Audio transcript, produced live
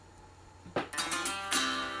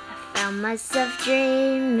Found myself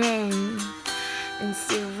dreaming in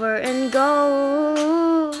silver and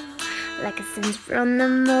gold, like a scene from the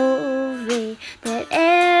movie that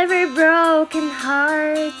every broken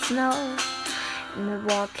heart knows. And we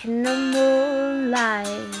walk in the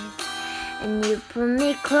moonlight, and you pull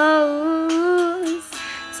me close.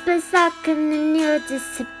 Split second and you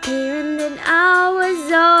disappear, and then I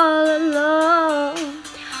was all alone.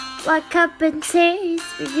 Woke up in tears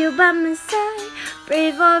with you by my side.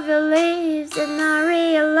 Breathe off your leaves and I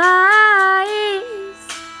realize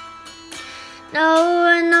no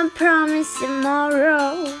one will promise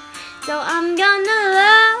tomorrow. So I'm gonna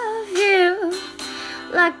love you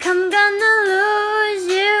like I'm gonna lose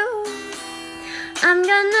you. I'm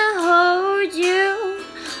gonna hold you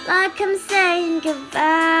like I'm saying goodbye.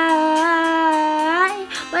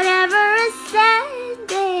 Whatever is said,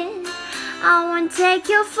 I won't take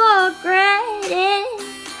you for granted,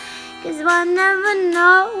 'cause we'll never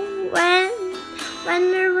know when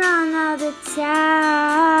we run out of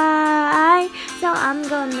time. So I'm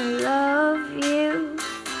gonna love you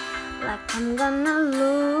like I'm gonna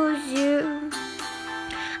lose you.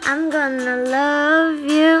 I'm gonna love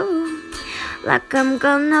you like I'm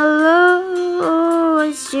gonna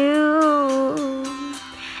lose you.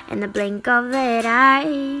 In the blink of an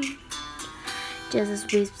eye, just a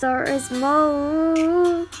wisp or a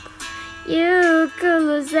smoke, you could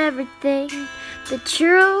lose everything. The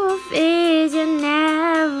truth is you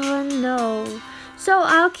never know. So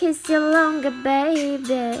I'll kiss you longer,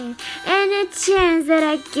 baby, any chance that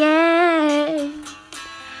I get.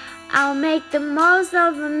 I'll make the most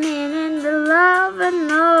of a minute, the love and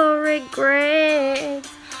no regrets.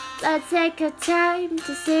 Let's take our time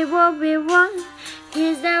to see what we want.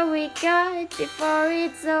 Here's that we got before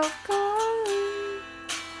it's all gone.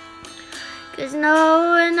 'Cause no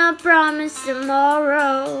one will promise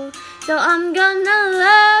tomorrow. So I'm gonna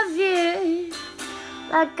love you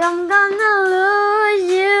like I'm gonna lose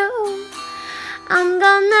you. I'm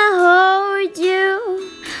gonna hold you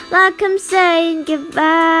like I'm saying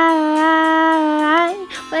goodbye.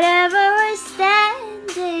 Whatever we're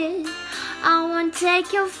standing, I won't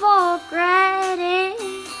take you for granted,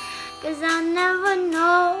 'cause I'll never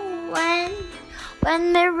know when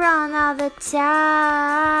we run out of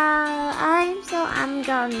time. So I'm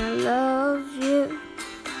gonna love you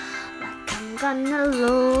like I'm gonna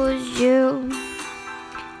lose you.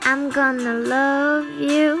 I'm gonna love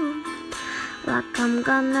you like I'm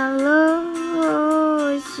gonna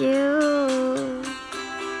lose you.